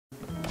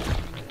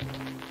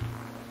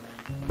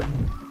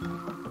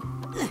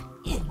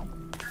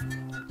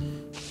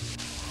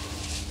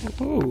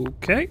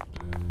Okay.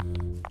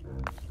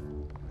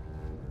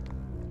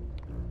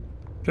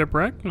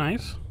 Shipwreck,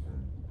 nice.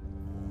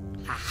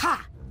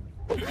 Aha!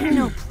 I'm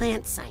no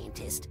plant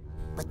scientist,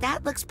 but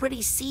that looks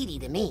pretty seedy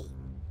to me.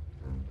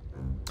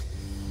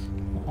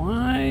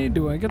 Why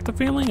do I get the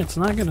feeling it's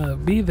not gonna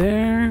be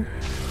there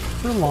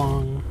for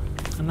long?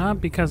 And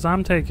not because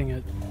I'm taking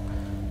it.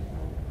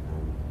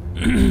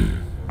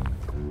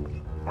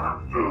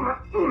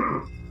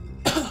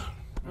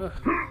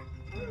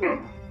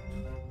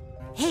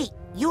 Hey,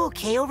 you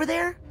okay over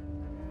there?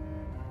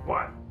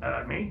 What?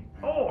 Me?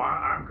 Oh,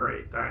 I'm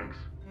great, thanks.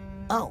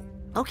 Oh,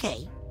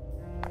 okay.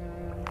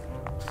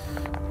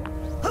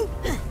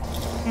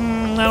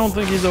 I don't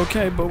think he's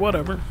okay, but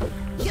whatever.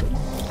 Yep.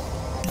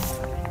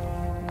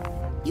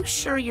 You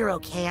sure you're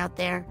okay out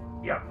there?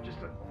 Yep, just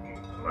a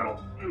little...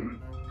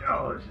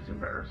 Oh, this is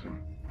embarrassing.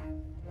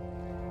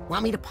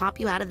 Want me to pop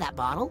you out of that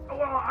bottle?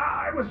 Well,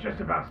 I was just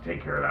about to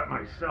take care of that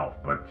myself,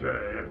 but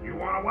if you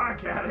want to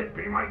whack at it,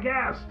 be my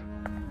guest.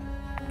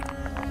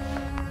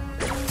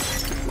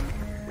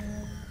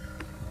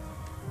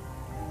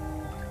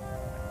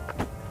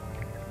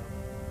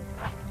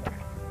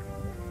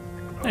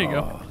 There you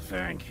go. Oh,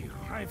 thank you.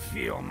 I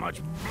feel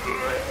much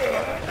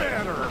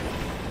better.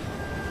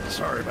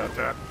 Sorry about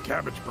that.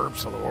 Cabbage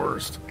burps are the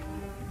worst.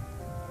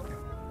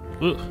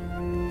 Ugh.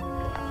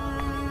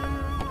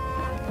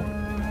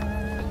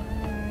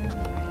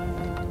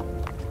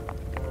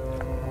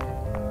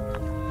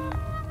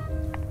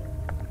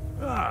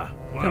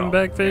 Well, Coming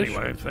back, fish?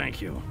 Anyway,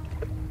 thank you.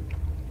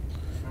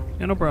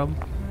 Yeah, no problem.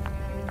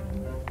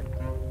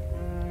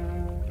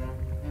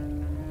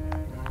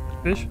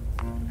 Fish?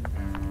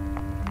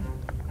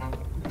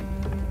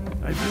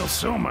 I feel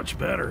so much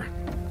better.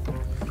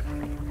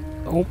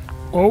 Oh,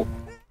 oh.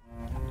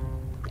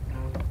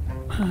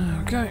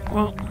 Okay,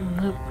 well,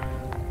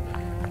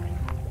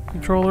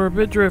 controller a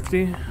bit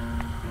drifty,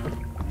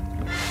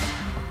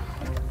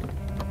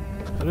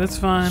 but it's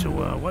fine. So,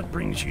 what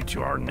brings you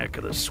to our neck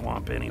of the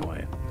swamp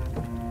anyway?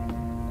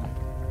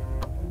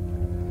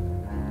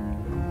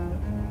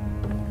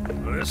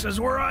 This is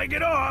where I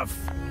get off.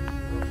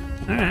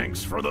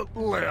 Thanks for the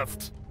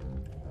lift.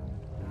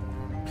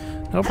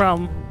 No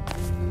problem.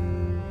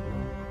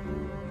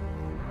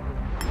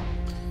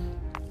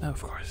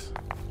 Of course.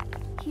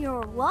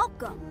 You're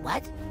welcome.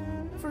 What?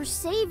 For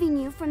saving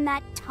you from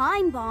that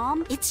time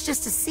bomb. It's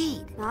just a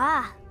seed.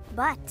 Ah,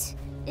 but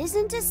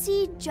isn't a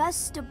seed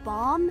just a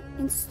bomb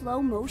in slow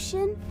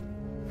motion?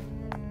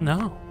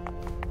 No.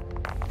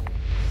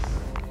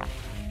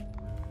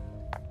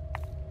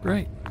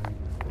 Great.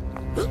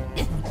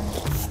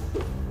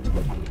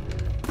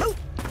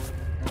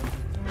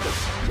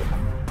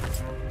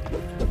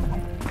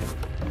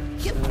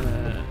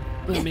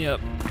 Let me up.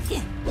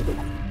 Hey.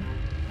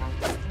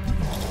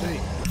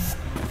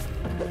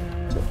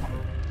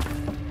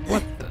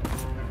 What the?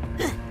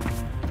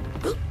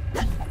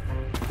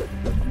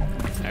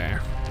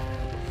 There.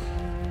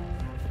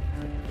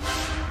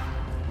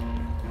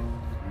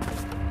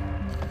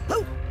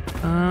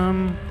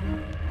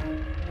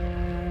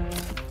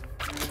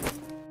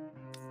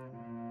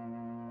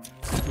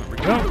 There we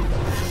go.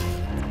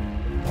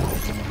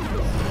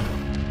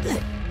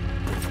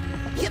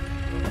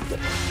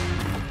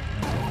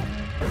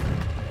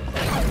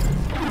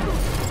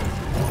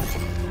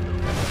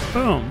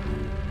 Boom.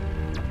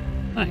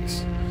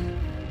 Nice.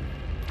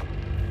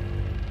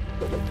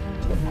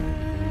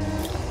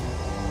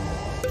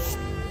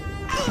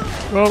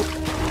 Oh.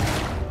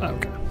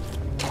 Okay.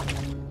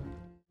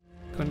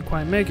 Couldn't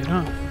quite make it,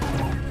 huh?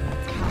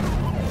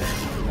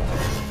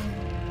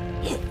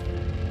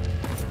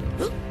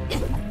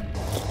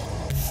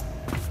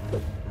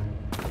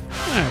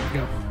 There we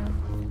go.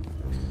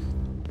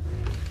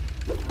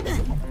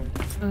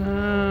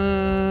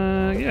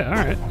 Yeah,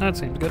 alright. That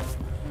seems good.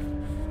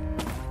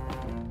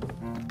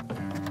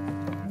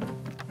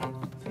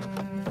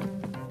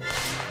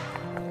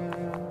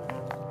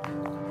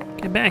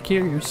 Get back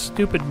here, you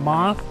stupid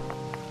moth.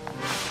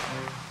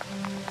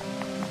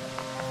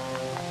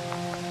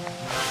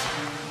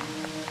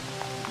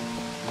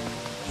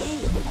 Hey,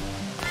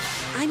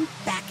 I'm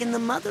back in the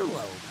mother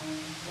lode.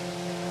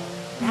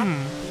 That was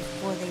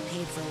before they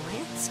paid for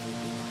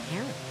landscaping,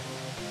 apparently.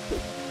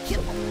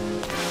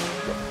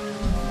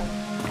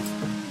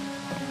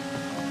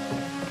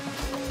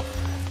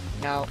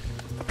 No.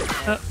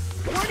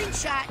 Warning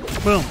shot.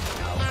 Boom.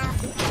 No.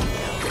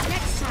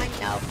 Next time,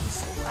 no.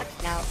 What?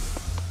 No.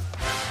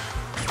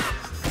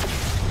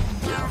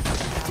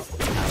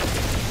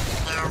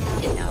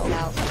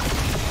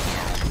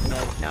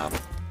 No.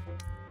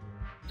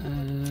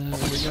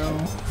 There we go.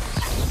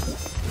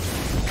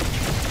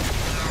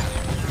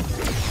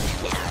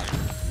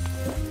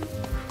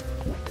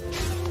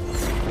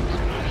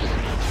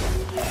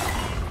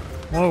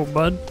 Whoa,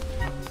 bud.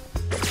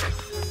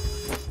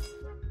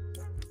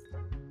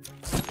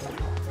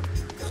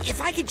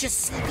 If I could just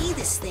see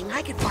this thing,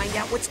 I could find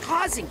out what's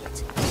causing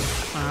it.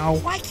 Ow.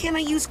 Why can't I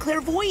use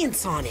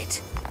clairvoyance on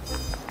it?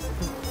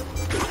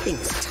 That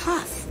thing's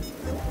tough.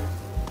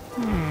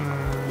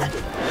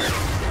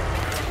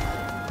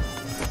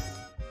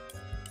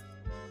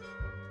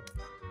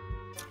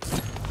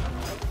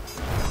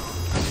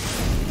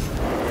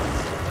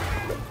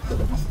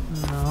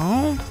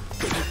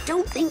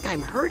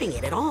 I'm hurting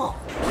it at all.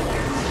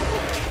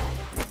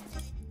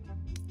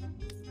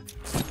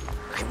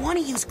 I want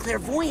to use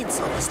clairvoyance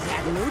on this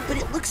bad mood, but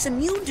it looks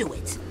immune to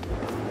it.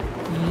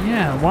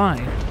 Yeah, why?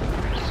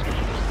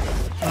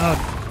 Oh,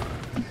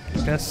 I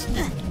guess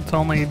it's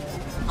only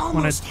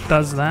when it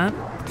does that.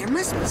 There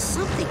must be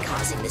something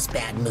causing this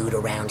bad mood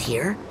around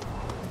here.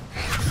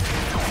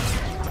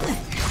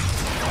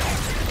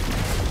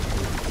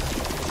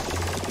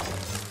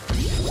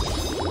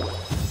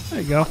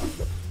 There you go.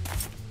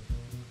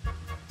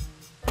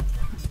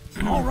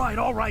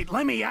 All right,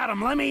 let me at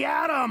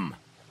him.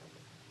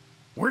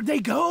 Where'd they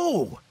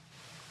go?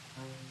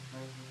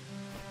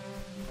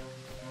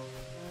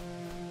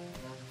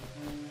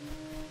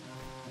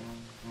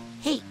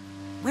 Hey,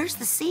 where's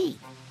the seed?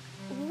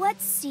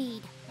 What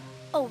seed?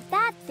 Oh,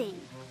 that thing.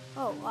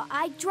 Oh,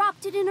 I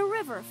dropped it in a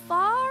river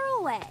far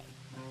away.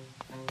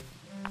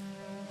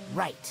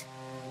 Right.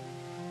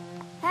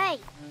 Hey,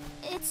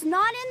 it's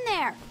not in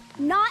there.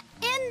 Not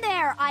in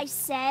there, I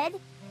said.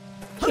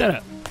 Shut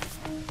up.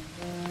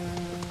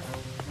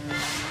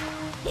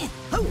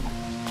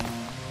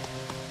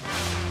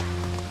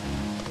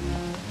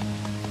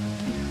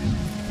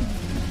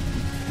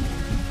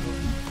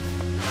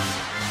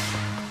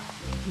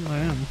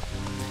 Man,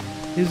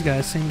 these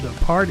guys seem to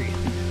party.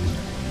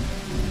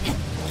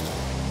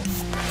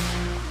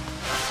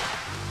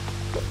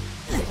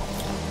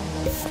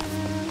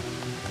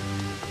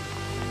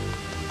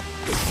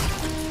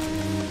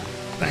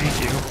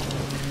 Thank you.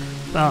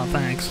 Oh,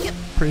 thanks.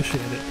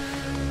 Appreciate it.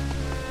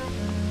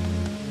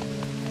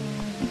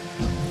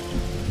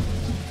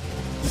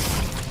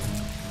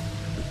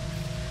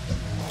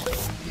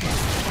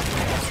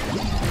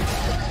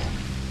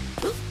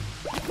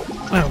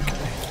 Okay.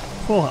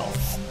 Full health.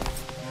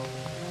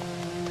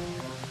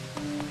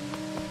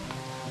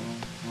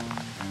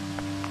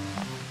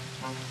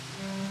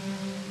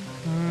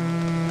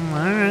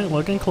 Alright,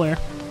 looking clear.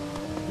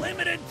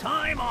 Limited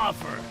time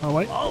offer. Oh,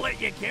 wait. I'll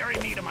let you carry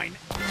me to my...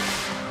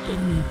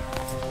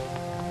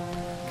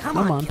 Come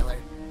on, killer.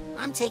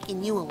 I'm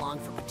taking you along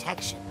for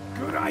protection.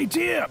 Good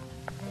idea.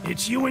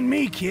 It's you and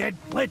me, kid.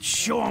 Let's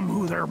show them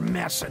who they're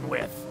messing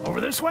with.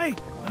 Over this way?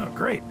 Oh,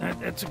 great.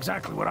 That's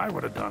exactly what I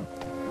would have done.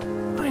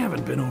 I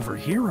haven't been over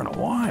here in a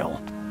while.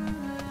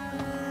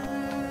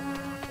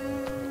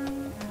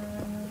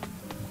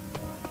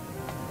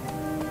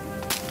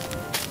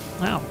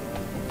 Ow.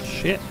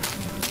 Shit.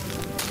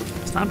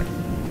 Stop it.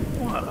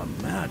 What a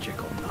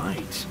magical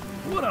night.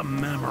 What a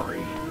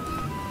memory.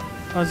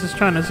 I was just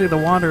trying to see the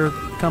water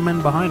come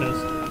in behind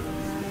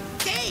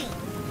us. Hey!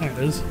 There it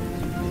is.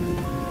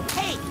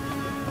 Hey!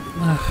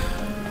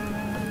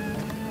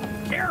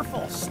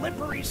 Careful,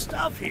 slippery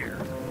stuff here.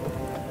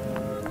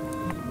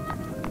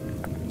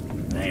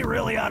 They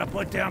really ought to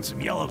put down some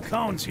yellow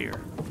cones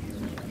here.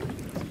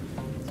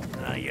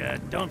 I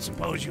don't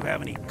suppose you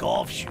have any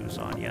golf shoes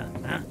on you,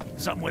 huh?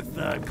 Something with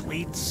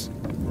cleats?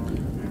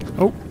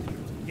 Oh.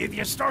 If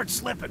you start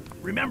slipping,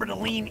 remember to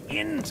lean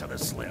into the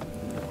slip.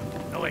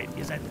 Oh wait,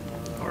 is that...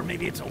 or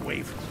maybe it's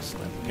away from the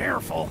slip.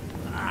 Careful.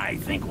 I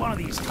think one of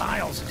these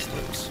tiles is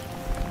loose.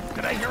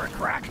 Did I hear a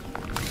crack?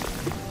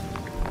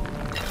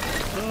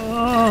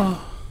 Oh.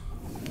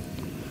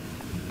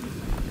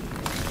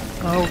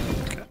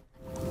 Okay.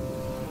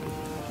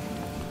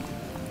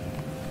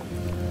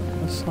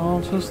 Let's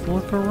all just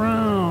look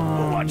around.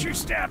 Oh, watch your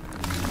step.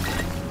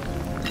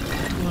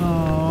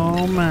 Oh,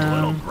 A little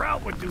man.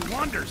 grout would do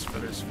wonders for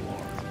this floor.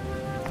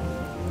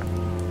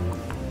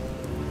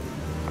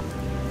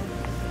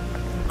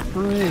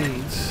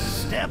 Great.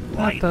 Step That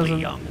lightly, doesn't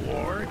young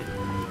ward.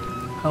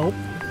 help.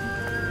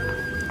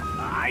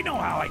 I know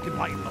how I can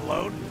lighten the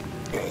load.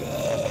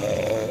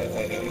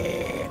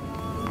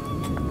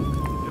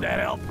 Did that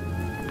help?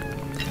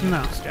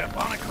 No. Step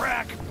on a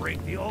crack,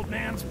 break the old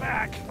man's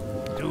back.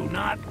 Do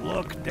not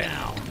look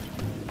down.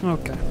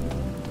 Okay.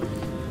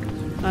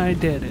 I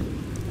did it.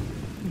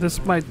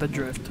 Despite the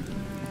drift.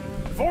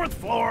 4th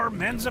floor,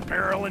 men's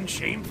apparel and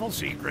shameful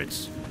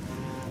secrets.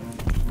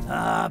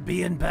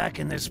 Being back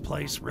in this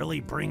place really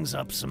brings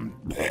up some...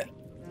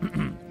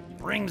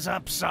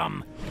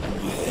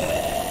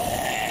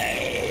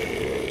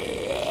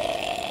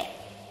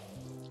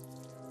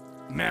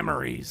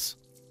 memories.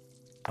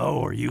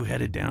 Oh, are you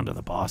headed down to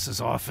the boss's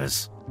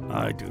office?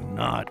 I do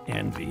not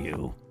envy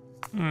you.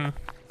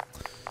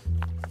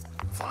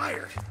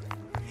 Fired?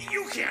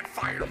 You can't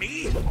fire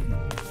me!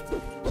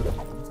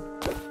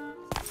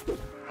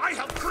 I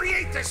helped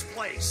create this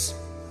place!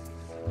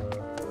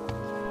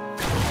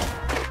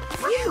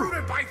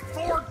 Recruited by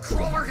Ford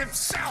Crawler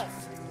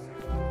himself!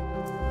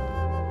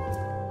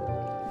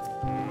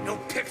 No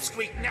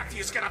pipsqueak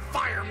nephew's gonna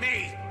fire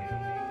me!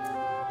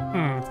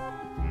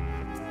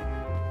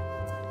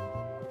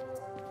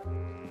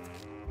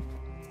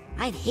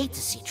 I'd hate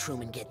to see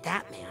Truman get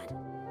that mad.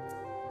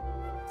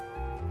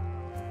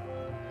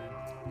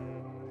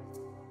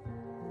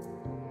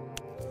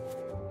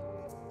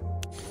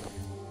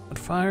 But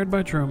fired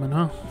by Truman,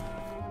 huh?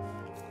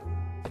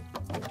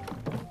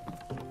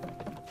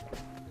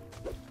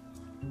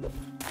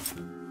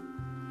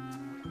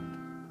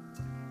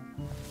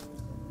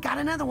 got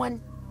another one.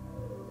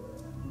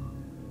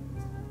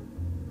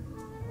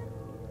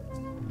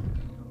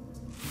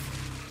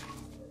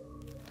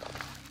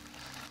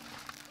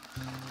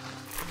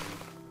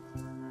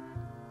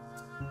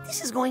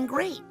 This is going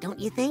great,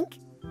 don't you think?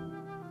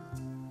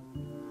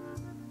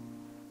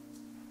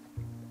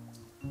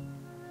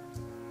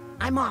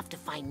 I'm off to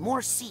find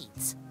more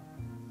seeds.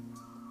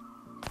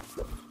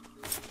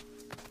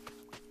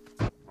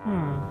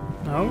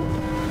 No.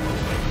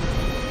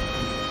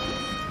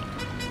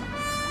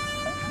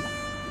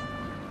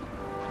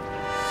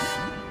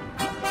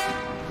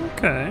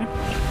 Okay.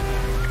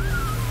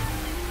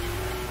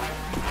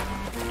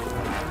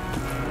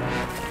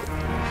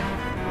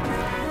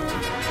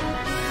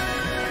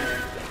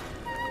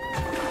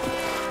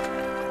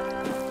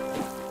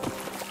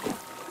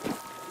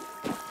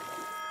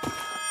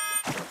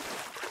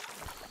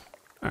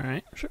 All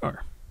right,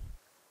 sure.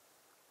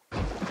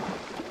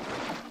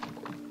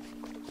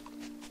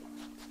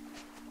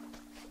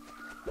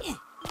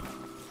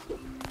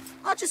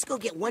 I'll just go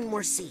get one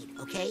more seed,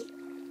 okay?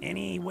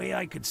 Any way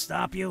I could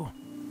stop you?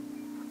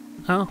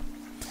 Oh.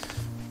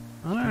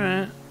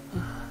 Alright.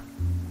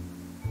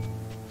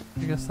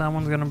 I guess that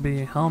one's gonna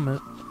be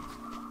helmet.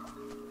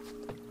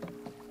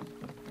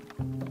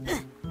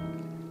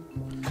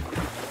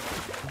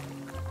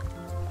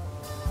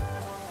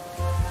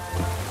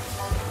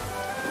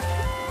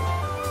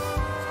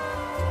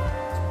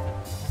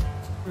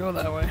 Go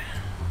that way.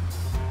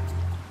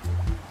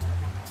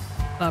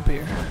 Up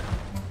here.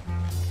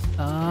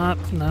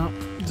 No.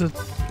 Just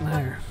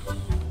there.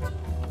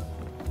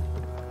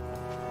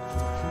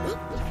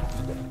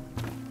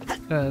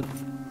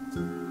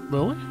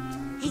 Lily?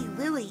 Hey,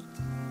 Lily.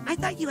 I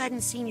thought you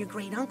hadn't seen your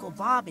great-uncle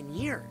Bob in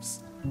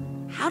years.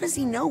 How does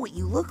he know what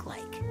you look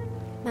like?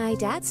 My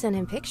dad sent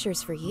him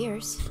pictures for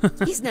years.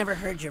 He's never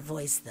heard your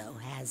voice, though,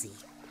 has he?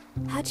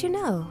 How'd you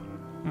know?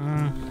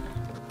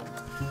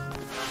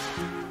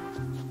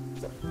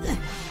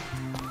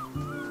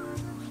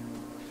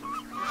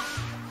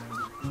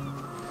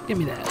 Give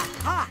me that.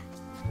 Aha!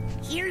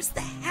 Here's the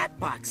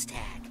Hatbox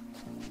tag.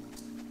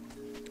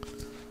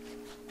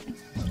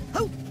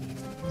 Oh!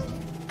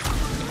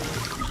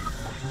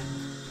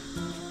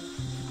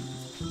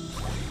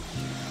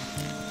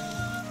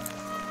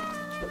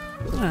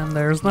 And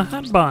there's the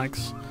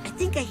Hatbox. I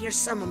think I hear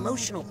some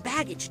emotional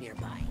baggage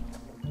nearby.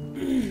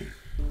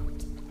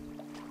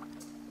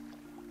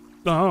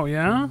 Oh,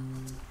 yeah?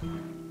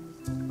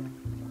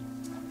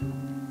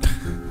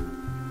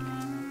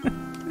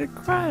 It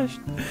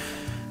crashed.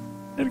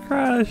 It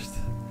crashed.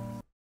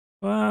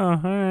 Wow,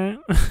 alright.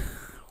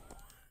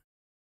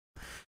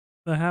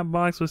 The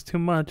Hatbox was too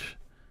much.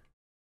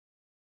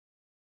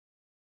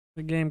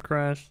 The game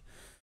crashed.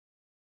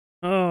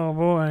 Oh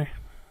boy.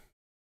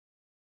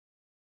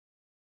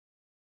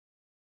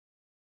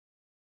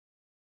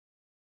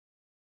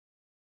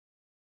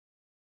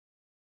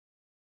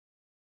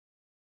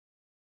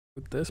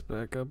 Put this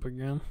back up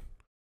again.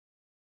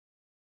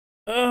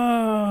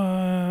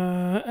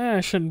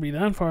 It shouldn't be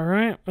that far,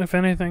 right? If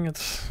anything,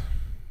 it's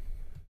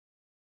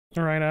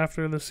right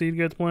after the seed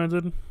gets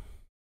planted.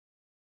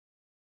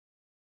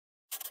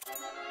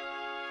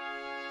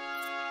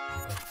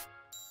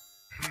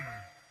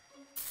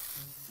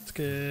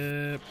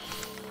 Skip.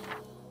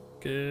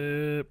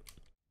 Skip.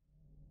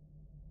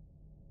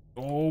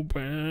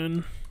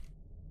 Open.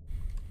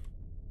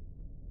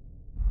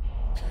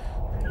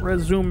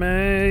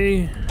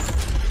 Resume.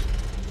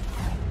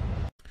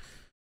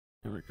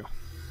 There we go.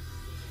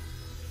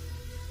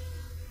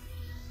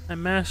 I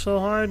mashed so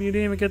hard you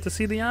didn't even get to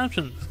see the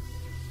options.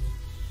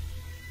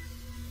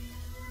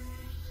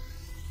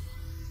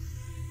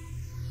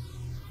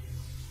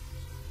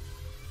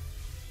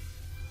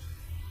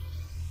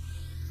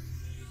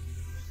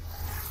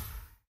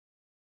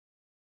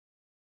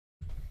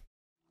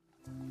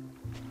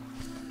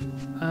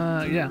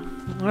 Yeah.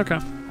 Okay.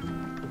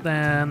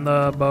 Then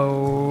the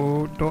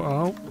boat door.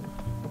 Oh,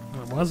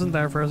 it wasn't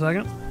there for a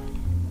second.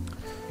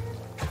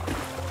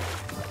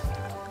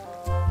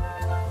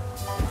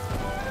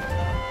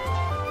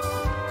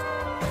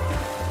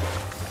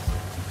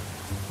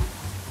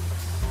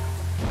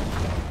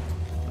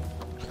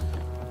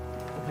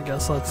 I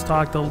guess let's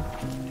talk to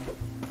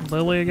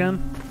Lily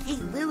again. Hey,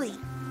 Lily.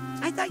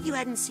 I thought you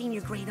hadn't seen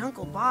your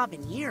great-uncle Bob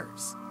in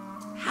years.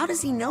 How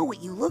does he know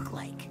what you look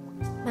like?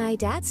 My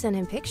dad sent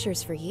him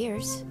pictures for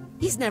years.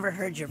 He's never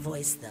heard your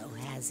voice, though,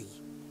 has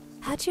he?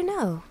 How'd you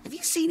know? Have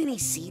you seen any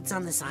seeds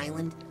on this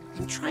island?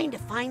 I'm trying to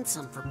find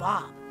some for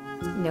Bob.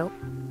 Nope.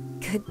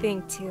 Good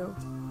thing, too.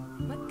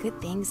 What good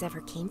things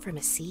ever came from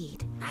a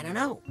seed? I don't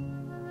know.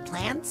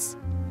 Plants?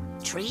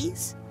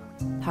 Trees?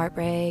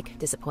 Heartbreak,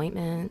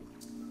 disappointment.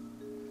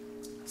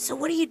 So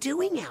what are you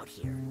doing out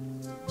here?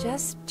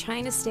 Just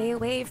trying to stay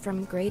away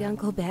from Great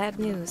Uncle Bad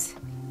News.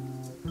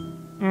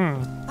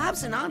 Bob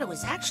Zanato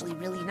is actually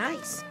really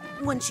nice,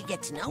 once you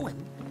get to know him.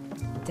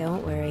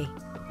 Don't worry.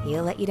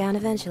 He'll let you down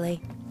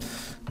eventually.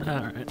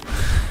 Alright.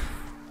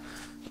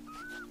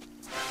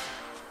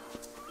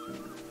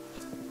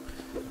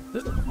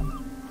 There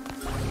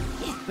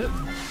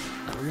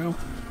we go.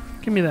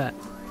 Give me that.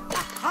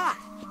 Aha!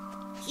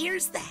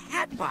 Here's the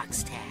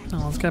Hatbox tag.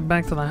 Now let's get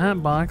back to the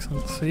Hatbox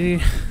and see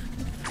if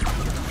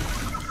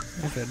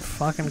it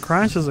fucking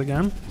crashes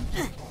again.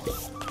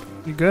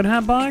 You good,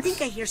 Hatbox? I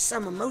think I hear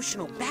some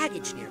emotional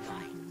baggage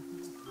nearby.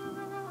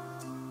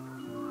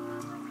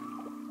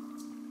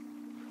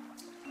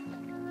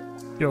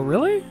 Yo,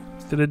 really?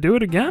 Did it do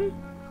it again?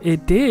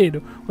 It did.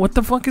 What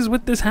the fuck is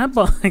with this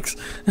Hatbox?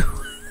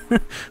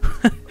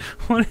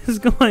 What is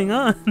going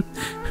on?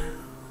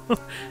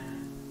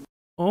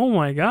 Oh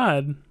my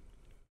god.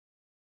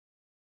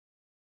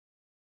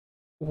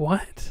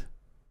 What?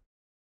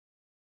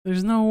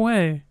 There's no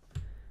way.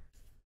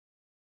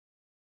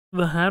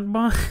 The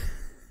Hatbox?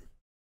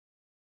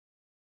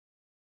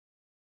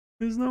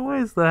 There's no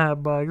way it's the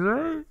Hatbox,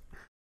 right?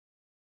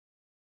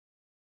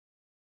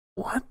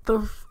 What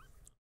the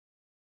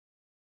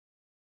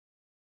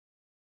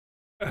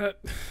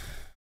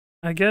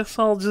I guess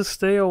I'll just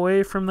stay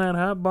away from that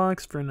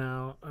Hatbox for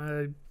now.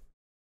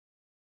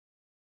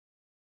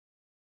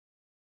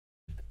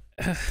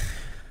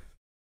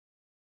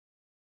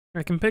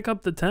 I can pick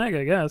up the tag,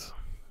 I guess,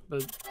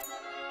 but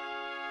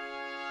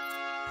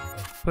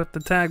put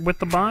the tag with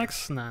the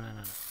box? No.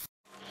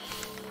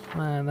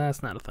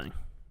 That's not a thing.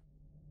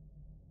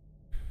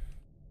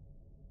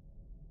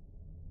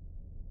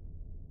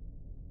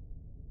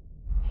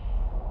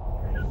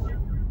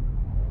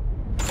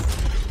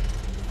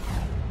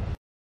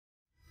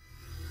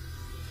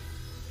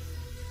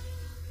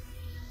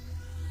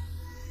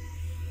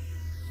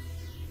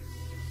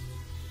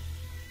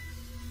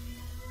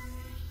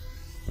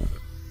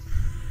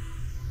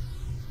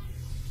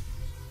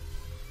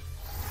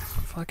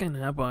 Fucking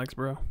Hatbox,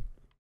 bro.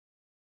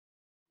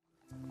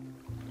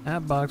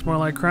 Hatbox, more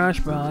like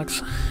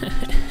Crashbox.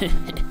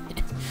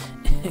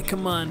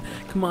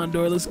 Come on,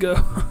 door, let's go.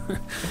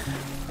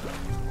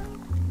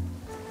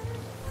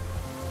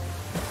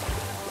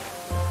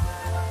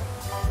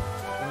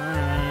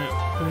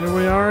 Alright, here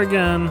we are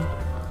again.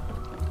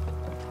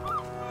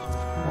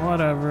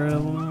 Whatever.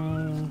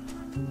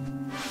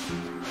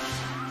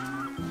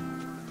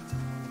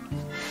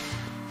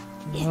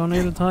 Don't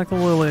need to talk to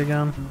Lily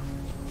again.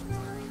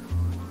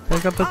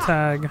 Pick up the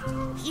tag.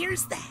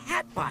 Here's the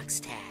Hatbox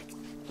tag.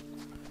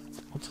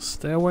 I'll just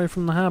stay away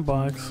from the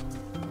Hatbox.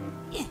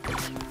 Yep.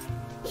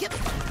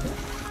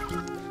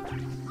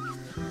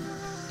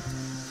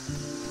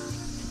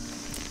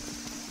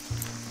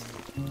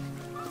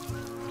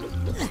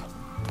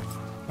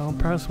 Don't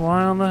press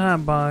Y on the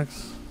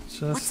Hatbox.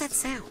 What's that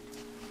sound?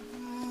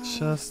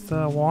 Just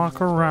walk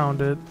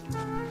around it.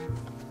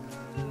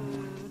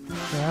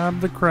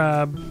 Grab the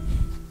crab.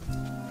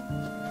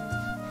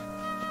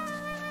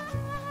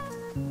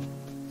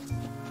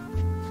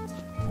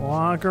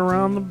 Walk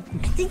around the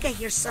I think I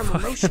hear some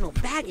emotional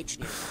baggage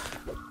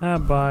nearby.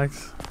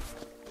 Hatbox.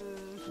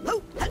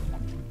 Oh,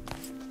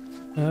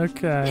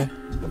 Okay.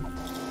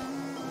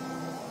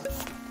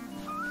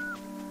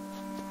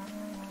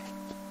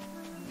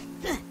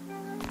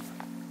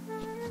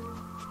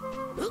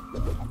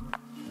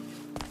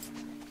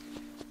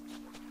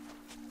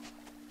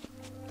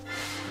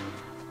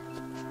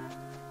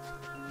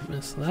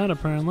 Missed that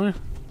apparently.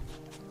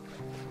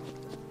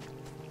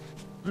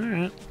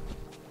 Alright.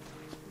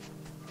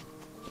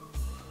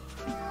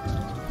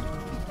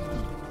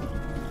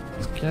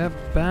 Let's get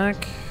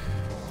back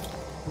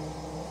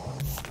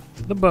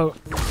to the boat.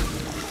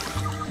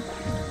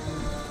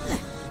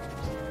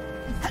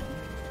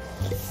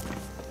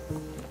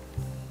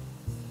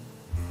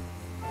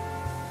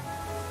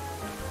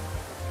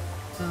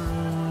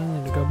 I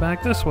need to go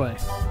back this way.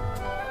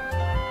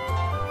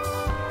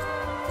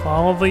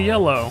 Follow the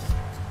yellow.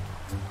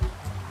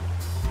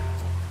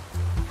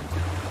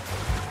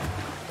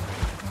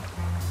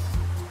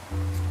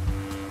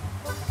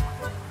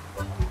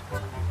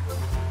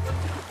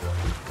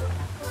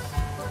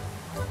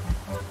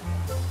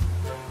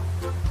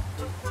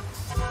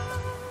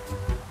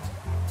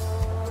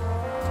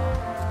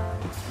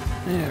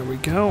 There we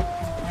go.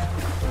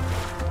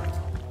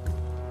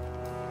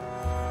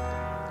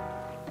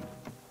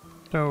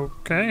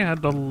 Okay,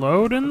 had to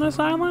load in this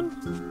island?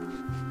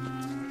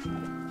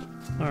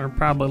 Or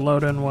probably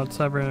load in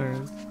whatever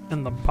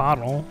in the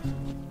bottle.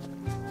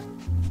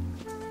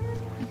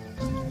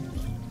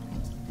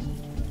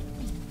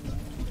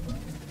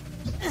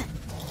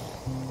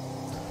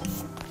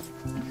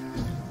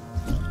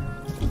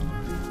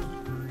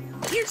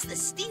 here's the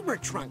steamer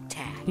trunk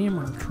tag.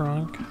 Steamer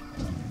trunk.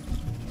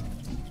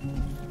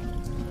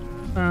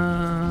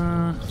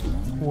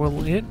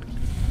 Will it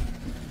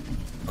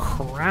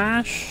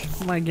crash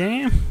my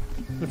game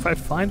if I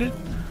find it?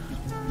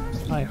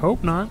 I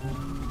hope not.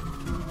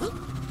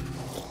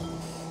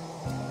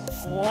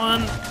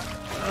 One.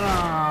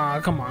 Ah,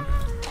 come on.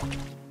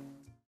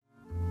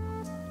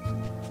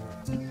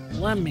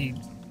 Let me.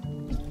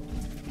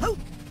 Oh.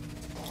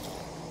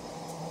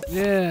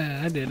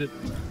 Yeah, I did it.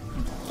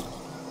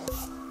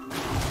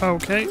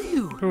 Okay.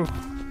 Ooh.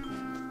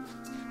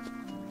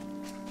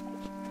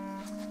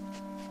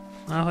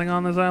 Nothing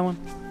on this island?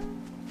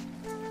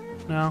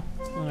 No?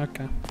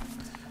 Okay.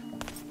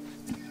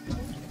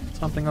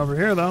 Something over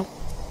here, though.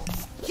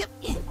 Yep.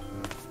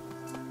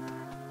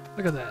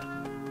 Look at that.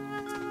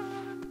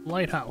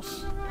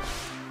 Lighthouse.